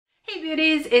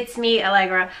Beauties, it's me,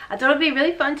 Alegra. I thought it would be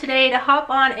really fun today to hop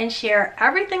on and share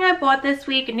everything I bought this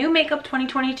week, new makeup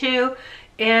 2022,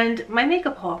 and my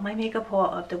makeup haul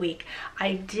of the week.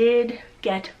 I did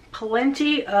get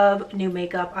plenty of new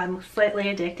makeup. I'm slightly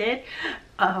addicted.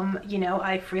 You know,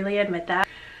 I freely admit that.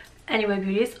 Anyway,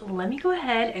 beauties, let me go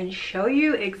ahead and show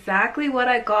you exactly what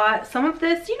I got. Some of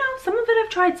this, you know, some of it I've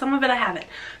tried, some of it I haven't.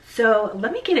 So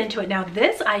let me get into it. Now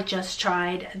this I just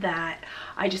tried that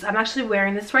I'm actually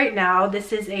wearing this right now.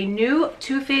 This is a new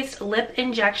Too Faced lip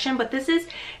injection, but this is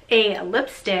a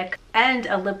lipstick and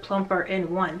a lip plumper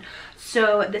in one.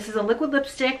 So this is a liquid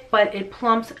lipstick, but it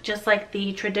plumps just like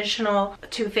the traditional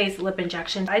Too Faced lip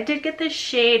injection. I did get this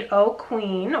shade Oh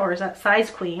Queen, or is that Size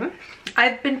Queen?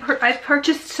 I've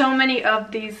purchased so many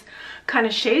of these kind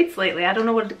of shades lately. I don't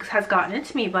know what has gotten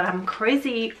into me, but I'm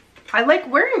crazy. I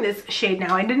like wearing this shade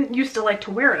now. I didn't used to like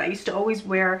to wear it. I used to always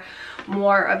wear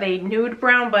more of a nude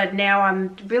brown, but now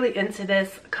I'm really into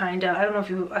this kind of, I don't know if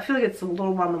you, I feel like it's a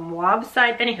little on the mauve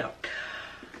side. Anyhow,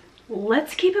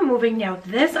 let's keep it moving. Now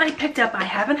this I picked up. I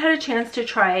haven't had a chance to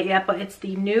try it yet, but it's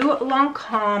the new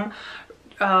Lancome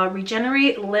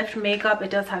Regenerate Lift Makeup.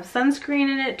 It does have sunscreen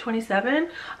in it, 27.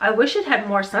 I wish it had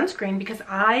more sunscreen because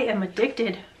I am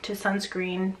addicted to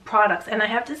sunscreen products. And I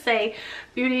have to say,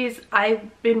 beauties,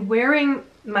 I've been wearing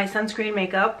my sunscreen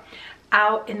makeup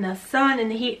out in the sun, in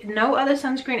the heat, no other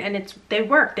sunscreen, and they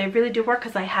work. They really do work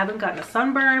because I haven't gotten a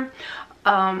sunburn.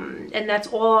 And that's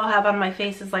all I'll have on my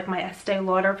face is like my Estee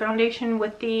Lauder foundation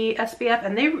with the SPF,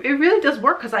 and it really does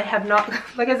work because I have not,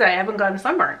 like I said, I haven't gotten a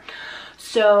sunburn.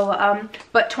 So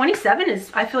but 27 is,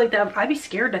 I feel like that I'd be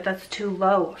scared that that's too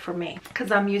low for me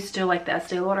because I'm used to, like, the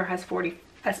Estee Lauder has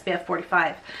SPF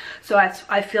 45, so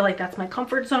I feel like that's my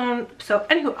comfort zone. So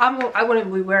anywho, I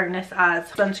wouldn't be wearing this as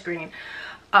sunscreen.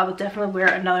 I would definitely wear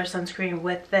another sunscreen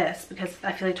with this because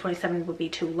I feel like 27 would be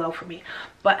too low for me.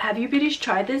 But have you beauties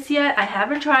tried this yet? I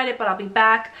haven't tried it, but I'll be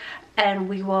back and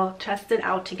we will test it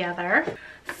out together.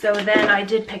 So then I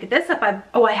did pick this up.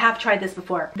 I have tried this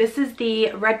before. This is the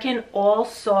Redken All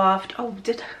Soft. Oh,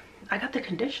 I got the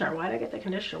conditioner. Why did I get the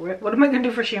conditioner? What am I gonna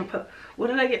do for shampoo? What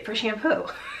did I get for shampoo?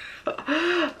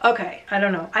 Okay, I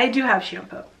don't know. I do have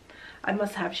shampoo. I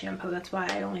must have shampoo. That's why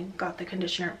I only got the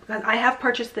conditioner, because I have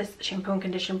purchased this shampoo and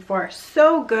conditioner before.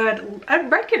 So good.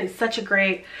 Redken is such a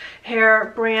great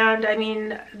hair brand. I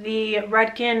mean, the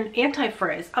Redken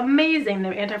Anti-Frizz, amazing, the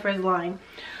Anti-Frizz line.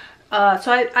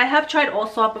 So I have tried All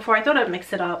Soft before. I thought I'd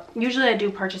mix it up. Usually I do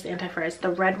purchase Anti-Frizz, the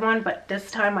red one, but this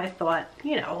time I thought,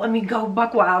 you know, let me go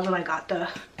buck wild, and I got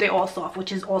the All Soft,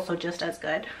 which is also just as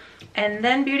good. And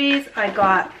then, beauties, I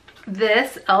got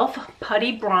this e.l.f.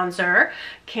 Putty Bronzer.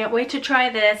 Can't wait to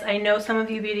try this. I know some of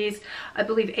you beauties, I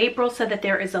believe April said that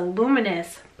there is a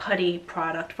luminous putty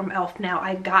product from e.l.f. now.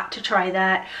 I got to try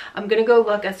that. I'm gonna go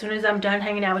look as soon as I'm done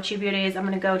hanging out with you beauties. I'm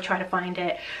gonna go try to find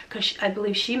it because I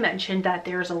believe she mentioned that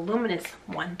there's a luminous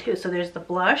one too. So there's the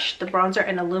blush, the bronzer,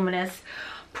 and a luminous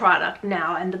product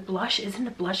now. And the blush, isn't the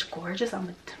blush gorgeous?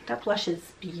 That blush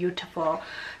is beautiful.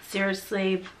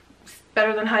 Seriously,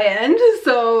 better than high end.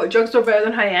 So drugstore better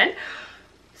than high end.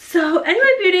 So anyway,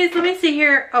 beauties, let me see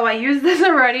here. Oh, I used this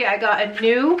already. I got a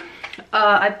new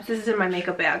this is in my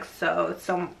makeup bag, so it's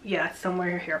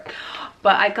somewhere here.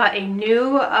 But I got a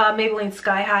new Maybelline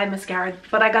Sky High mascara,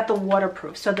 but I got the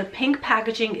waterproof. So the pink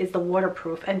packaging is the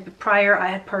waterproof, and prior I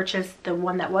had purchased the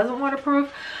one that wasn't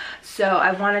waterproof, so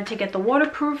I wanted to get the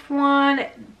waterproof one.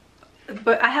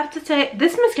 But I have to say,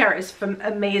 this mascara is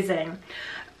amazing.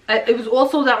 It was all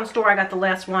sold out in store. I got the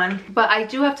last one, but I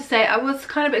do have to say I was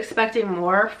kind of expecting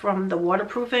more from the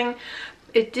waterproofing.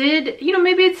 It did, you know,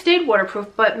 maybe it stayed waterproof,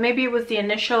 but maybe it was the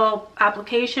initial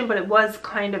application, but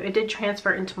it did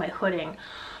transfer into my hooding.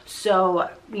 So,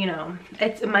 you know,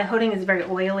 my hooding is very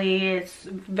oily. It's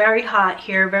very hot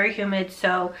here, very humid.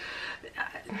 So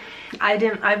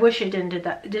I wish it didn't do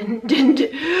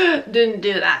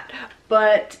that.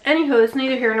 But anywho, it's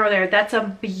neither here nor there. That's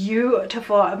a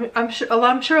beautiful, I'm sure a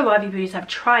lot of you beauties have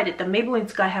tried it. The Maybelline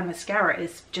Sky High mascara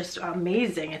is just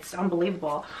amazing. It's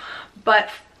unbelievable. But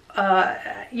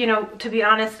you know, to be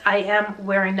honest, I am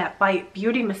wearing that Bite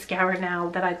Beauty mascara now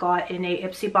that I got in a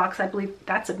Ipsy box. I believe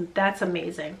that's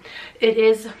amazing. It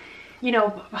is, you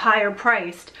know, higher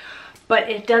priced, but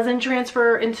it doesn't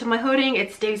transfer into my hooding.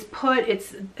 It stays put.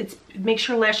 It makes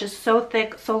your lashes so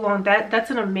thick, so long. That's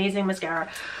an amazing mascara.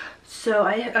 So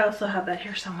I also have that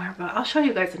here somewhere, but I'll show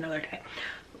you guys another day.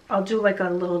 I'll do like a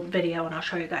little video and I'll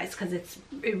show you guys because it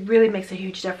really makes a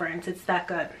huge difference. It's that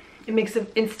good. It makes an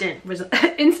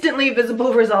instantly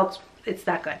visible results. It's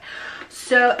that good.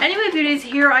 So anyway, beauties,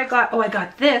 here I got, oh, I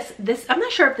got this. I'm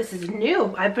not sure if this is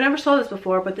new. I've never saw this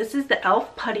before, but this is the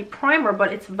e.l.f. Putty Primer,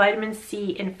 but it's vitamin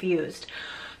C infused.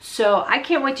 So I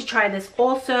can't wait to try this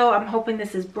also. I'm hoping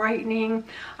this is brightening.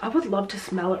 I would love to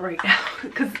smell it right now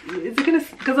because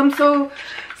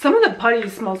some of the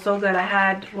putties smell so good. I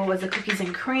had, what was it, cookies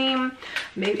and cream.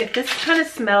 Maybe if this kind of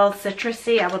smells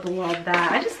citrusy, I would love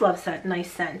that. I just love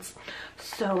nice scents.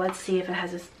 So let's see if it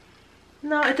has this.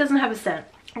 No, it doesn't have a scent,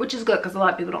 which is good because a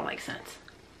lot of people don't like scents.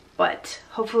 But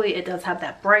hopefully it does have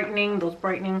that brightening, those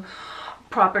brightening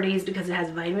properties because it has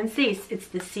vitamin C. It's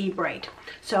the C Bright.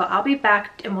 So I'll be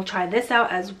back and we'll try this out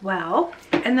as well.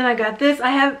 And then I got this.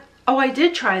 I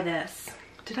did try this.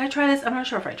 Did I try this? I'm not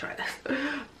sure if I tried this,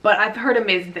 but I've heard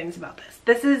amazing things about this.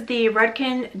 This is the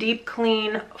Redken Deep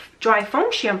Clean Dry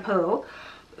Foam Shampoo.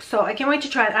 So I can't wait to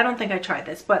try it. I don't think I tried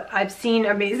this, but I've seen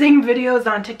amazing videos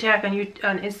on TikTok and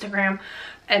on Instagram,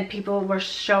 and people were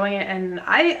showing it, and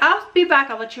I'll be back.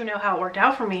 I'll let you know how it worked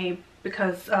out for me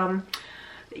because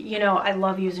you know, I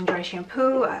love using dry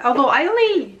shampoo. Although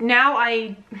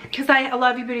because a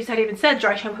lot of you beauties had even said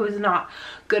dry shampoo is not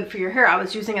good for your hair. I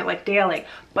was using it like daily,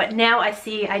 but now I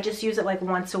just use it like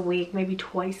once a week, maybe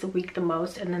twice a week the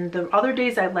most, and then the other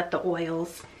days I let the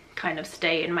oils kind of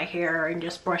stay in my hair and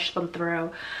just brush them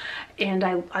through, and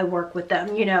I work with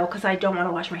them, you know, because I don't want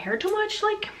to wash my hair too much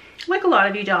like a lot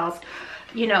of you dolls.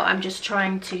 You know, I'm just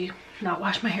trying to not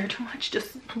wash my hair too much,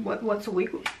 just once a week.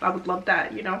 I would love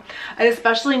that, you know. And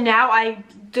especially now I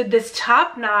did this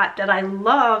top knot that I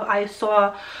love. I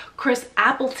saw Chris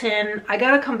Appleton. I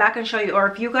gotta come back and show you, or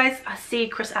if you guys see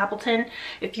Chris Appleton,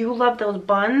 if you love those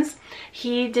buns,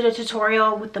 he did a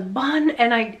tutorial with the bun,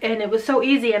 and it was so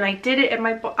easy, and I did it, and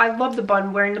I love the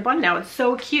bun, wearing the bun now. It's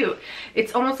so cute.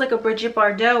 It's almost like a Bridget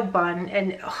Bardot bun,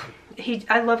 and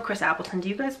I love Chris Appleton. Do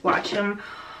you guys watch him?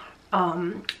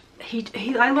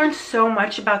 I learned so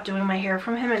much about doing my hair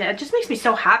from him, and it just makes me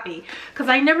so happy because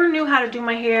I never knew how to do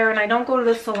my hair, and I don't go to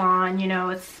the salon, you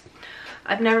know.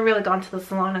 I've never really gone to the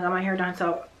salon and got my hair done,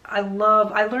 so I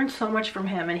learned so much from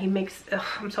him, and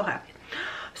I'm so happy.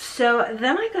 So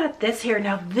then I got this here.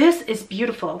 Now this is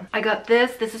beautiful. I got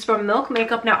this is from Milk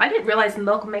Makeup. Now I didn't realize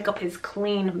Milk Makeup is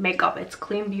clean makeup. It's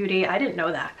clean beauty. I didn't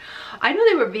know that. I knew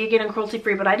they were vegan and cruelty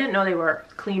free, but I didn't know they were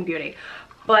clean beauty.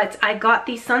 But I got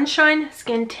the Sunshine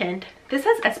Skin Tint. This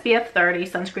has SPF 30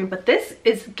 sunscreen, but this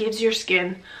gives your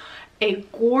skin a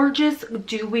gorgeous,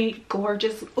 dewy,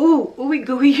 gorgeous, ooey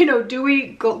gooey, you know, dewy,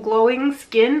 glowing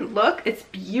skin look. It's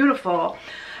beautiful.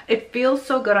 It feels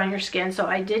so good on your skin. So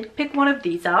I did pick one of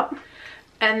these up.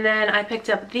 And then I picked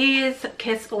up these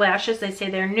Kiss lashes. They say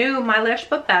they're new, My Lash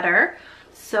But Better.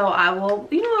 So I will,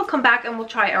 you know, I'll come back and we'll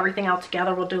try everything out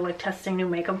together. We'll do like testing new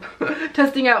makeup,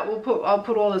 testing out. I'll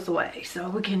put all this away so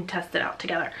we can test it out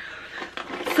together.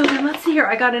 So then let's see here.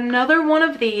 I got another one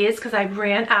of these because I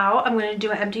ran out. I'm going to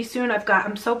do an empty soon.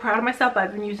 I'm so proud of myself.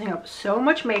 I've been using up so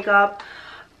much makeup.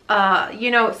 You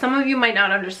know, some of you might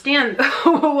not understand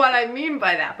what I mean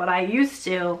by that, but I used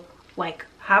to like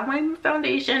have my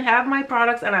foundation, have my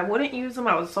products, and I wouldn't use them.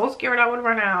 I was so scared I would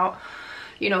run out.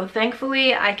 You know,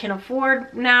 thankfully I can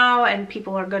afford now and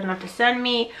people are good enough to send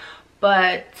me,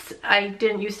 but I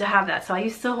didn't used to have that. So I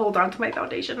used to hold on to my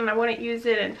foundation and I wouldn't use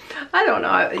it, and I don't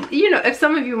know, you know, if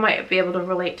some of you might be able to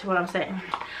relate to what I'm saying.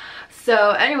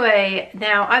 So anyway,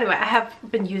 I have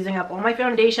been using up all my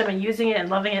foundation. I've been using it and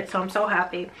loving it, so I'm so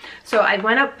happy. So I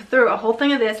went up through a whole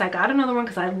thing of this. I got another one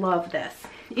because I love this.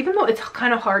 Even though it's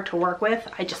kind of hard to work with,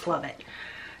 I just love it.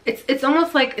 It's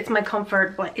almost like it's my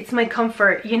comfort, it's my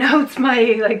comfort, you know, it's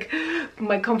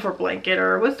my comfort blanket,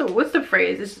 or what's the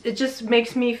phrase? It just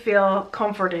makes me feel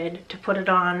comforted to put it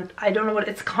on. I don't know what,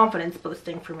 it's confidence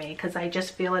boosting for me, because I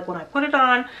just feel like when I put it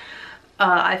on,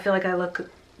 I feel like I look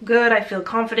good, I feel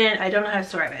confident. I don't know how to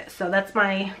describe it. So that's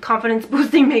my confidence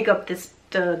boosting makeup.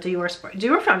 The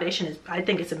Dior foundation I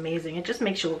think it's amazing. It just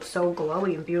makes you look so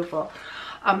glowy and beautiful.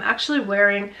 I'm actually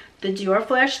wearing the Dior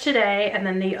Flash today, and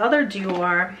then the other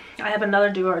Dior, I have another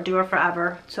Dior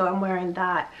Forever, so I'm wearing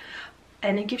that,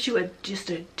 and it gives you just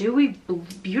a dewy,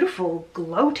 beautiful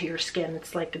glow to your skin.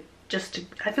 It's like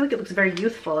I feel like it looks very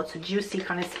youthful. It's a juicy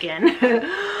kind of skin.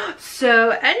 So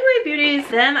anyway, beauties,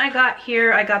 then I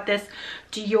got this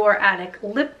Dior Addict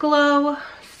Lip Glow.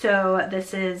 So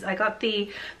this is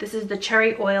the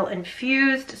cherry oil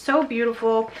infused, so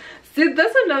beautiful. See,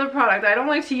 that's another product. I don't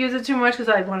like to use it too much because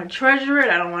I want to treasure it.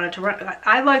 I don't want it to run.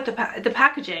 I like the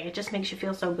packaging. It just makes you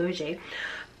feel so bougie.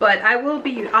 but I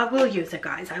will use it,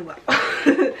 guys. I will.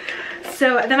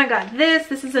 So then I got this.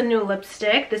 This is a new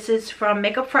lipstick. This is from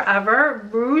Makeup Forever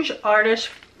Rouge Artist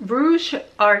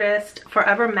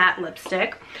Forever Matte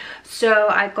Lipstick. So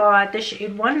I got the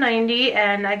shade 190,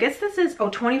 and I guess this is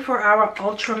 24-hour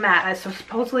ultra matte. So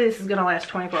supposedly this is gonna last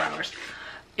 24 hours.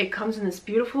 It comes in this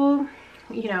beautiful,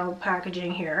 you know,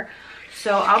 packaging here.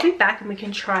 So I'll be back and we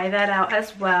can try that out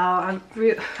as well.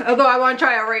 Although I want to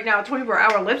try out right now,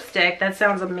 24-hour lipstick. That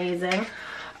sounds amazing.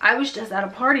 I was just at a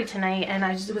party tonight and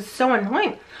it was so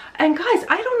annoying. And guys,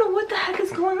 I don't know what the heck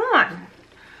is going on.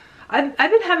 I've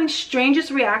been having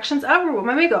strangest reactions ever with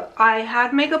my makeup. I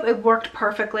had makeup, it worked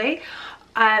perfectly.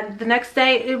 And the next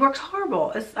day, it works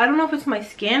horrible. I don't know if it's my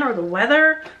skin or the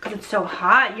weather, because it's so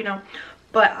hot, you know.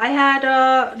 But I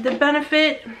had the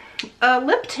Benefit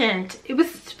lip tint. It was,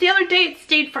 the other day, it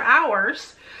stayed for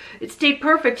hours. It stayed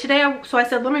perfect. Today, so I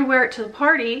said, let me wear it to the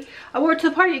party. I wore it to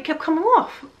the party, it kept coming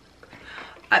off.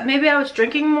 Maybe I was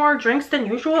drinking more drinks than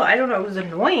usual. I don't know, it was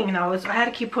annoying though. I had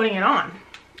to keep putting it on.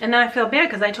 And then I feel bad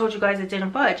because I told you guys it didn't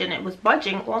budge, and it was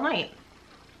budging all night.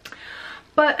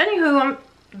 But anywho,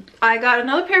 I got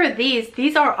another pair of these.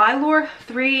 These are IDÓLE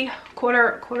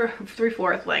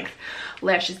 3/4 length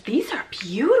lashes. These are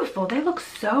beautiful. They look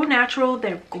so natural.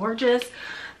 They're gorgeous.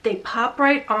 They pop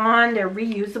right on. They're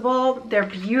reusable. They're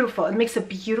beautiful. It makes a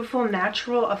beautiful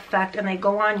natural effect, and they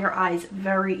go on your eyes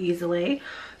very easily.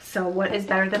 So what is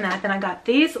better than that? Then I got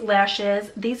these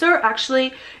lashes. These are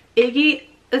actually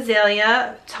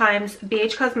Azalea times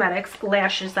BH Cosmetics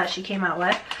lashes that she came out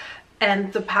with,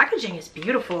 and the packaging is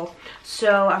beautiful.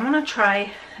 So I'm gonna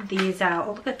try these out.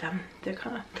 Oh, look at them.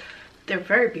 They're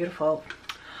very beautiful.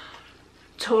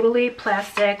 Totally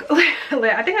plastic.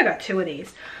 I think I got 2 of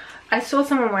these. I saw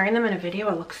someone wearing them in a video.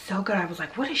 It looked so good. I was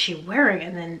like, what is she wearing?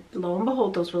 And then lo and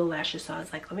behold, those were the lashes. So I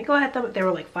was like, let me go ahead. They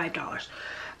were like $5.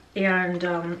 And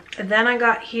then I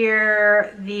got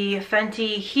here the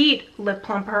Fenty Heat Lip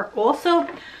Plumper. Also,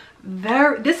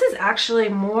 this is actually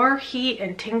more heat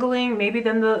and tingling maybe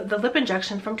than the lip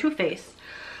injection from Too Faced.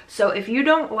 So if you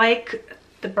don't like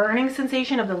the burning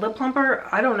sensation of the lip plumper,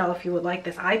 I don't know if you would like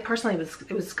this. I personally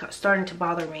it was starting to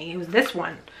bother me. It was this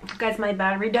one. Guys, my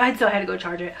battery died, so I had to go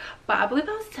charge it. But I believe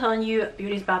I was telling you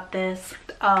beauties about this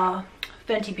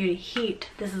Fenty Beauty Heat.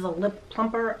 This is a lip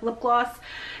plumper lip gloss.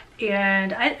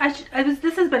 And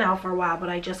this has been out for a while, but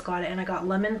I just got it, and I got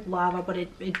Lemon Lava, but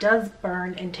it does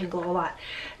burn and tingle a lot.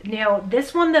 Now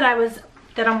this one that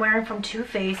I'm wearing from Too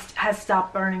Faced has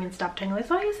stopped burning and stopped tingling,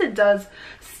 so I guess it does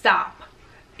stop.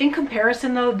 In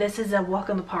comparison though, this is a walk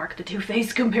in the park, the Too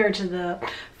Faced compared to the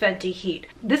Fenty Heat.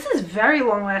 This is very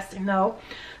long lasting though.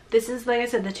 This is, like I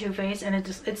said, the Too Faced, and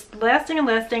it's lasting and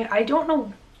lasting. I don't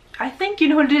know, I think, you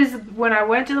know what it is, when I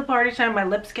went to the party time, my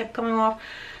lips kept coming off,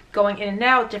 going in and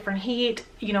out, different heat.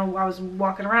 You know, I was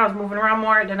walking around, I was moving around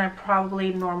more than I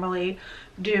probably normally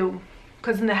do.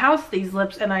 Because in the house, these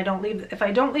lips, and if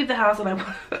I don't leave the house, and I'm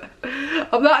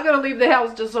not going to leave the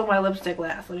house just so my lipstick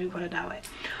lasts. Let me put it that way.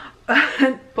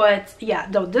 But yeah,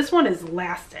 no, this one is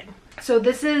lasting. So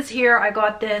this is here, I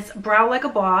got this Brow Like a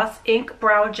Boss Ink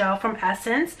Brow Gel from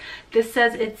Essence. This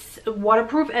says it's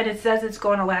waterproof, and it says it's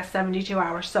going to last 72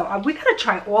 hours. So we gotta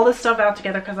try all this stuff out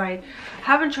together because I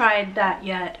haven't tried that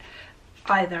yet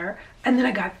either. And then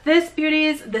I got this,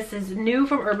 beauties. This is new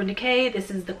from Urban Decay. This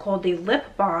is called the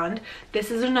Lip Bond. This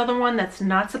is another one that's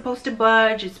not supposed to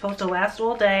budge. It's supposed to last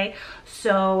all day.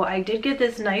 So I did get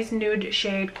this nice nude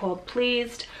shade called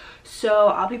Pleased. So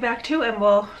I'll be back too, and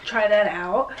we'll try that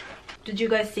out. Did you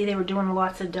guys see they were doing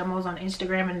lots of demos on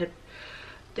Instagram, and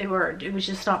it was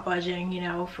just not budging, you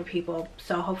know, for people.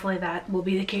 So hopefully that will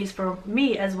be the case for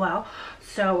me as well.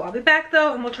 So I'll be back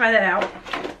though, and we'll try that out.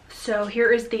 So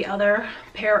here is the other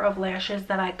pair of lashes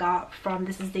that I got from,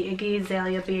 this is the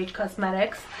Azalea BH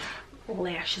Cosmetics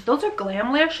lashes. Those are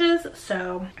glam lashes,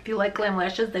 so if you like glam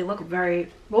lashes, they look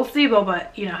very, we'll see though,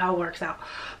 but you know how it works out.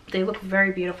 They look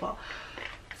very beautiful.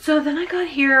 So then I got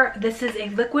here, this is a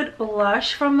liquid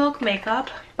blush from Milk Makeup,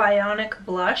 Bionic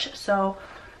Blush. So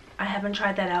I haven't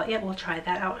tried that out yet. We'll try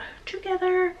that out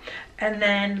together. And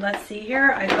then let's see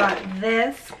here, I got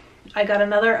this. I got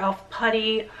another e.l.f.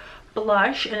 Putty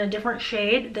blush in a different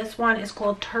shade. This one is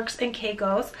called Turks and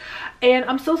Caicos. And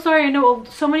I'm so sorry, I know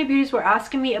so many beauties were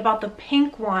asking me about the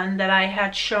pink one that I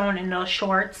had shown in the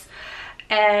shorts.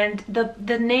 And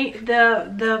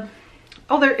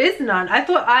oh, there is none. I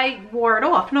thought I wore it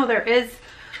off. No, there is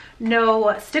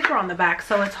no sticker on the back,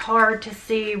 so it's hard to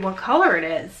see what color it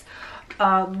is.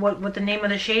 What the name of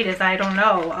the shade is, I don't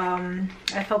know.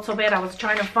 I felt so bad. I was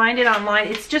trying to find it online.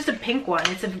 It's just a pink one.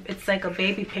 It's like a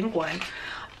baby pink one.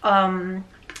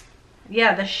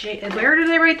 Yeah, the shade. Where do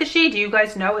they write the shade? Do you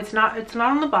guys know? It's not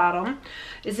on the bottom.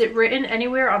 Is it written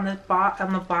anywhere on the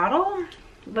bottle?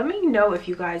 Let me know if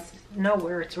you guys know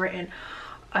where it's written.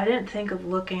 I didn't think of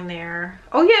looking there.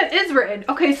 Oh yeah, it is written.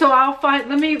 Okay, so I'll find,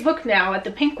 let me look now at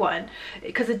the pink one,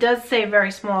 because it does say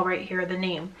very small right here, the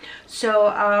name. So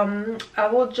I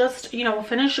will just, you know, we'll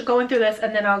finish going through this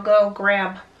and then I'll go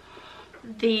grab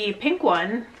the pink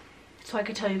one so I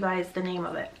could tell you guys the name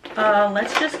of it.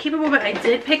 Let's just keep it moving. I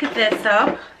did pick this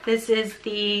up. This is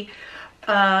the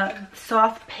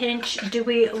Soft Pinch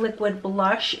Dewy Liquid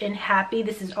Blush in Happy.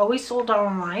 This is always sold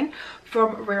online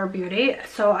from Rare Beauty.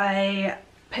 So I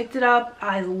picked it up.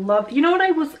 I love, you know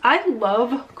what, I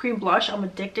love cream blush. I'm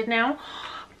addicted now.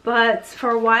 But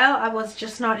for a while I was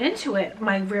just not into it.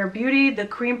 My Rare Beauty, the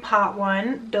cream pot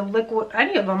one, the liquid,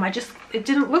 any of them, it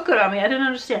didn't look good on me. I didn't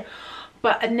understand.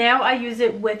 But now I use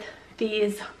it with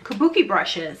these kabuki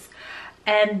brushes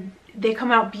and they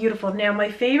come out beautiful. Now my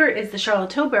favorite is the Charlotte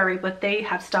Tilbury, but they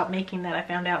have stopped making that, I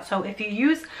found out. So if you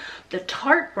use the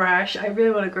Tarte brush, I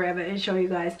really want to grab it and show you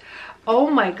guys. Oh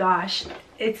my gosh,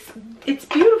 it's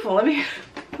beautiful. Let me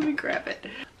grab it.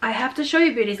 I have to show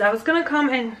you, beauties. I was gonna come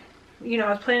and, you know,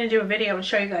 I was planning to do a video and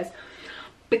show you guys,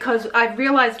 because I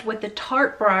realized with the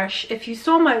Tarte brush, if you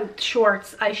saw my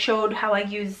shorts, I showed how I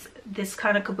use this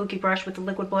kind of kabuki brush with the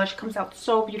liquid blush. It comes out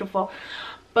so beautiful.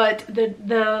 But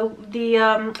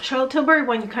the Charlotte Tilbury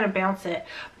one, you kind of bounce it.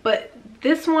 But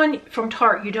this one from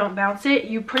Tarte, you don't bounce it.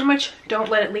 You pretty much don't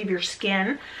let it leave your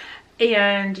skin.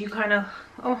 And you kind of,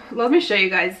 oh, let me show you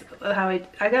guys how I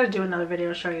gotta do another video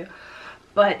to show you.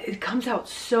 But it comes out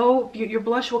so, your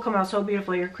blush will come out so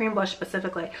beautifully, your cream blush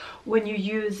specifically, when you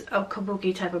use a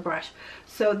kabuki type of brush.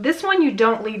 So this one, you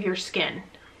don't leave your skin.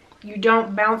 You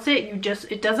don't bounce it,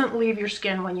 it doesn't leave your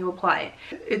skin when you apply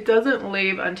it. It doesn't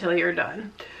leave until you're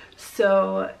done.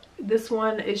 So this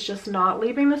one is just not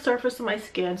leaving the surface of my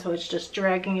skin, so it's just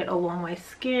dragging it along my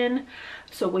skin.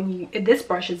 So this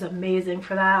brush is amazing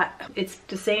for that. It's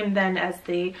the same then as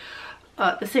the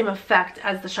same effect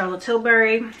as the Charlotte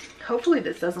Tilbury. Hopefully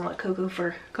this doesn't look cuckoo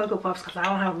for Cocoa Puffs, because I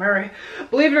don't have MoRe.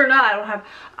 Believe it or not, I don't have,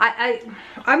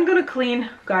 I'm gonna clean,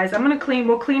 guys. I'm gonna clean,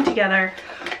 we'll clean together,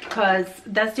 because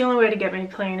that's the only way to get me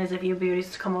clean, is if you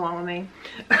beauties come along with me.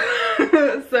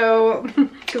 So,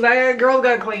 because girls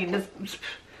gotta clean.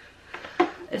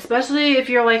 Especially if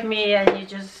you're like me and you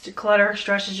just, clutter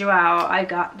stresses you out.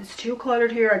 It's too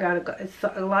cluttered here.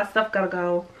 A lot of stuff gotta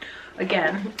go.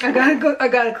 Again, I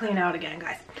gotta clean out again,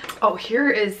 guys. Oh, here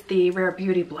is the Rare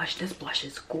Beauty blush. This blush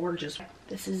is gorgeous.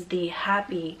 This is the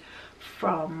Happy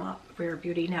from Rare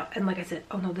Beauty. Now, and like I said,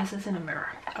 oh no, this isn't a mirror.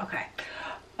 Okay.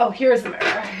 Oh, here's the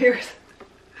mirror. Here's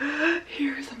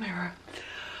the mirror.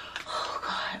 Oh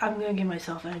god, I'm gonna give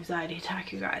myself an anxiety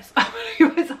attack, you guys. I'm gonna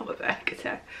give myself a panic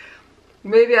attack.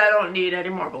 Maybe I don't need any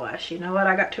more blush. You know what?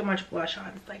 I got too much blush on.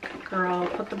 It's like, girl,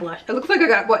 put the blush. It looks like I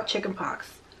got, what, chicken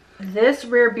pox. This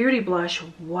Rare Beauty blush,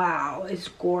 wow, is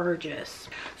gorgeous.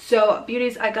 So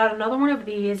beauties, I got another one of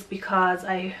these because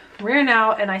I ran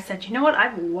out and I said, you know what,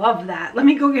 I love that, let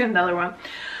me go get another one.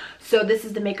 So this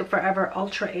is the Makeup Forever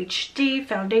Ultra HD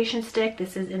foundation stick.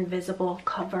 This is Invisible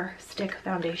Cover Stick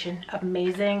Foundation.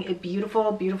 Amazing. It's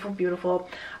beautiful, beautiful, beautiful.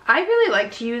 I really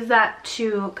like to use that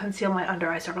to conceal my under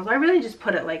eye circles. I really just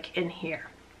put it like in here,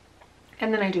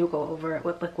 and then I do go over it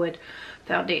with liquid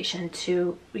foundation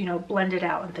to, you know, blend it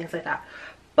out and things like that.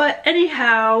 But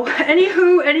anyhow,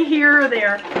 anywho, any here or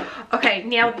there. Okay,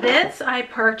 now this I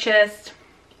purchased.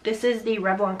 This is the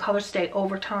Revlon Color Stay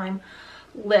Overtime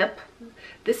Lip.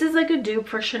 This is like a dupe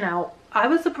for Chanel. I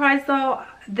was surprised though.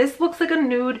 This looks like a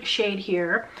nude shade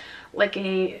here, like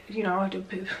a, you know,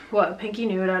 what, pinky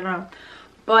nude, I don't know.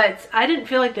 But I didn't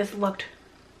feel like this looked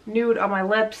nude on my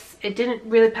lips. It didn't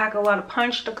really pack a lot of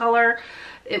punch, the color.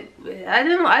 I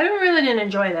really didn't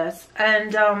enjoy this,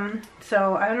 and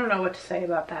so I don't know what to say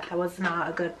about that. That was not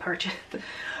a good purchase.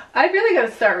 I really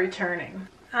gotta start returning.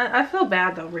 I feel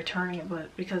bad though returning it,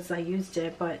 but because I used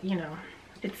it, but you know,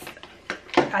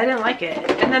 I didn't like it.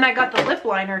 And then I got the lip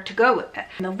liner to go with it.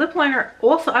 And the lip liner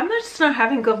also, I'm just not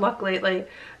having good luck lately,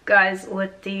 guys,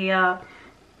 with the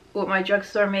with my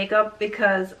drugstore makeup,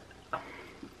 because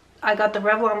I got the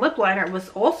Revlon lip liner. It was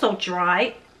also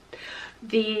dry.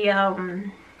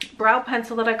 The brow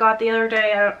pencil that I got the other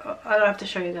day, I don't have to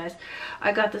show you guys.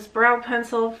 I got this brow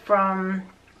pencil from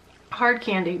Hard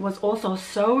Candy, was also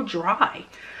so dry.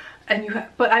 And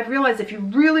but I realized if you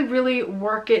really, really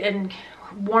work it and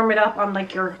warm it up on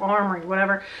like your arm or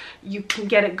whatever, you can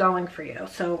get it going for you.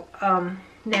 So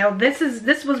now this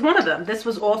was one of them. This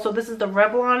is the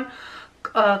Revlon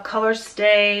Color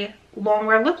Stay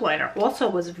Longwear lip liner. Also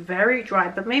was very dry,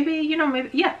 but maybe, you know, maybe,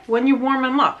 yeah, when you warm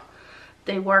them up,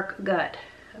 they work good.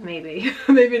 Maybe.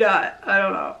 Maybe not. I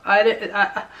don't know.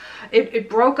 It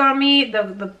broke on me.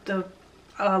 The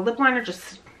lip liner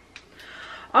just,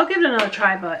 I'll give it another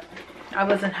try, but I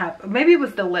wasn't happy. Maybe it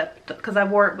was the lip, because I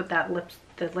wore it with that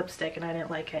the lipstick and I didn't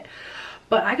like it.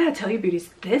 But I gotta tell you, beauties,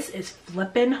 this is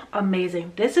flippin'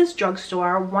 amazing. This is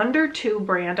Drugstore, Wonder 2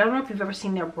 brand. I don't know if you've ever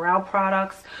seen their brow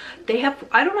products. They have,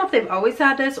 I don't know if they've always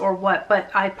had this or what,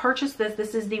 but I purchased this.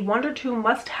 This is the Wonder 2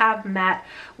 Must Have Matte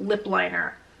Lip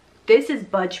Liner. This is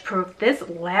budge proof. This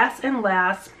lasts and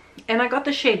lasts. And I got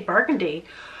the shade Burgundy.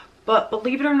 But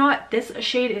believe it or not, this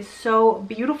shade is so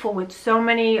beautiful with so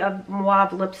many of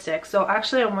Mauve lipsticks. So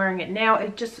actually I'm wearing it now.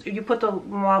 It just, you put the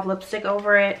Mauve lipstick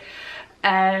over it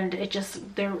and it just,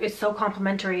 it's so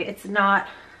complimentary. It's not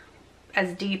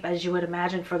as deep as you would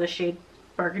imagine for the shade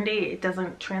Burgundy. It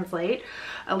doesn't translate,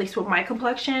 at least with my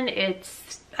complexion.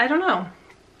 It's, I don't know.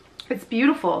 It's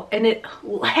beautiful and it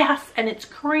lasts and it's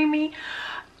creamy.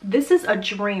 This is a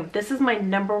dream. This is my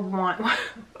number one,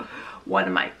 one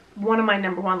of my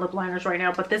number one lip liners right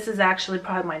now, but this is actually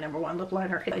probably my number one lip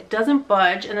liner. It doesn't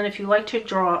budge, and then if you like to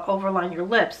draw overline your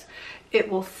lips, it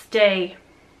will stay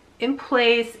in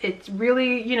place. It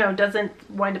really, you know, doesn't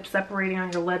wind up separating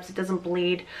on your lips. It doesn't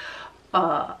bleed.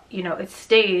 You know, it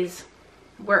stays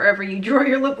wherever you draw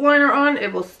your lip liner on,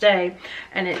 it will stay,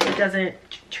 and it doesn't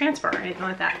transfer or anything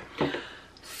like that.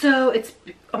 So it's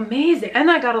amazing. And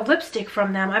I got a lipstick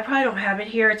from them. I probably don't have it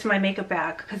here. It's my makeup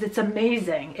bag because it's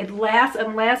amazing. It lasts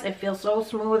and lasts. It feels so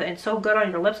smooth and so good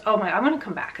on your lips. Oh my, I'm going to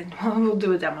come back and we'll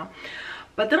do a demo.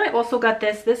 But then I also got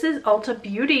this. This is Ulta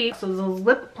Beauty. So the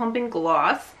lip plumping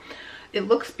gloss. It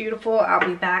looks beautiful. I'll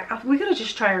be back. We're going to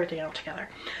just try everything out together.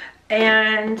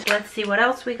 And let's see what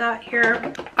else we got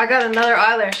here. I got another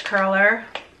eyelash curler.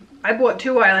 I bought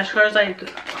 2 eyelash curlers.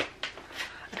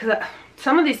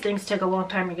 Some of these things take a long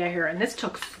time to get here, and this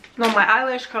took, no, my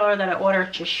eyelash curler that I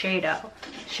ordered, Shiseido,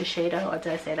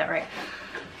 did I say that right?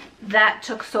 That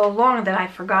took so long that I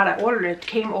forgot I ordered it. It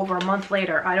came over a month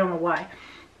later. I don't know why.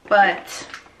 But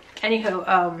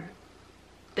anywho,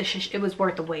 it was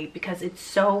worth the wait because it's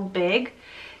so big.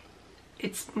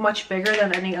 It's much bigger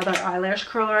than any other eyelash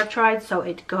curler I've tried, so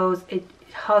it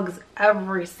hugs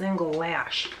every single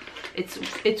lash. It's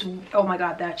oh my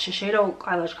god, that Shiseido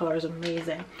eyelash curler is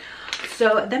amazing.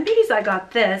 So then, beauties, I got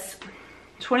this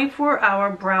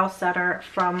 24-hour brow setter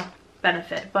from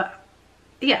Benefit. But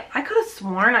yeah, I could have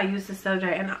sworn I used this the other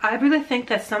day, and I really think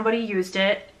that somebody used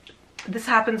it. This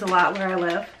happens a lot where I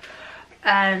live,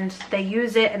 and they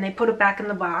use it and they put it back in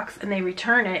the box and they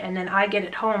return it, and then I get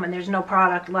it home and there's no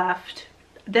product left.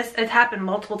 It happened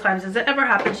multiple times. Has it ever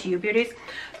happened to you, beauties?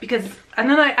 Because, and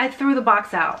then I threw the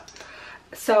box out,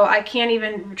 so I can't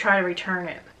even try to return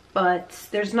it. But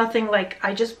there's nothing, like,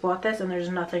 I just bought this and there's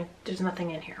nothing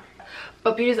in here.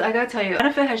 But beauties, I gotta tell you,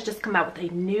 Benefit has just come out with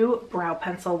a new brow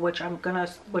pencil, which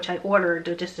I ordered,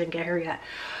 it just didn't get here yet.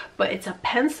 But it's a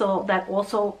pencil that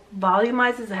also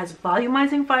volumizes. It has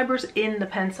volumizing fibers in the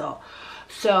pencil.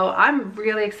 So I'm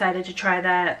really excited to try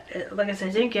that. Like I said,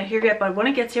 it didn't get here yet, but when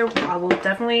it gets here, I will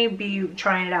definitely be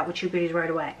trying it out with you beauties right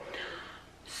away.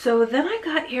 So then I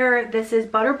got here, this is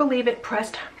Butter Believe It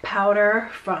Pressed Powder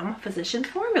from Physicians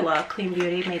Formula Clean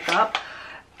Beauty Makeup.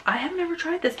 I have never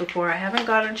tried this before. I haven't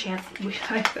gotten a chance.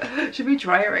 Should we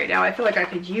try it right now? I feel like I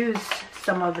could use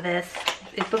some of this.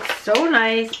 It looks so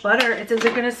nice. Butter. Is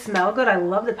it going to smell good? I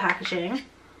love the packaging.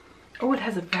 Oh, it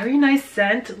has a very nice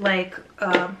scent, like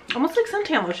almost like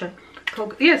suntan lotion.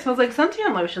 Yeah, it smells like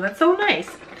suntan lotion. That's so nice.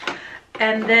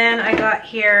 And then I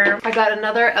got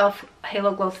another e.l.f.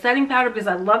 Halo Glow setting powder because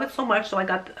I love it so much. So I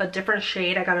got a different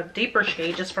shade. I got a deeper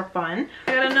shade just for fun.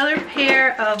 I got another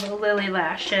pair of Lily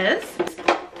lashes.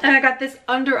 And I got this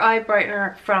under eye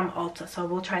brightener from Ulta. So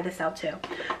we'll try this out too.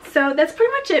 So that's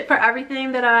pretty much it for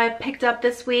everything that I picked up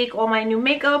this week. All my new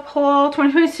makeup haul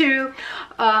 2022.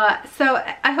 So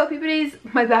I hope you beauties,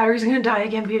 my battery's gonna die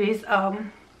again, beauties.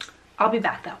 I'll be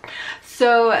back though.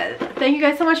 So thank you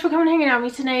guys so much for coming and hanging out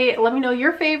with me today. Let me know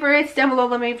your favorites down below.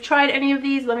 Let me know if you've tried any of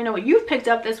these. Let me know what you've picked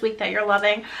up this week that you're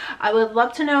loving. I would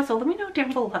love to know, so let me know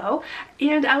down below.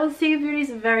 And I will see you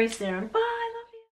beauties very soon. Bye.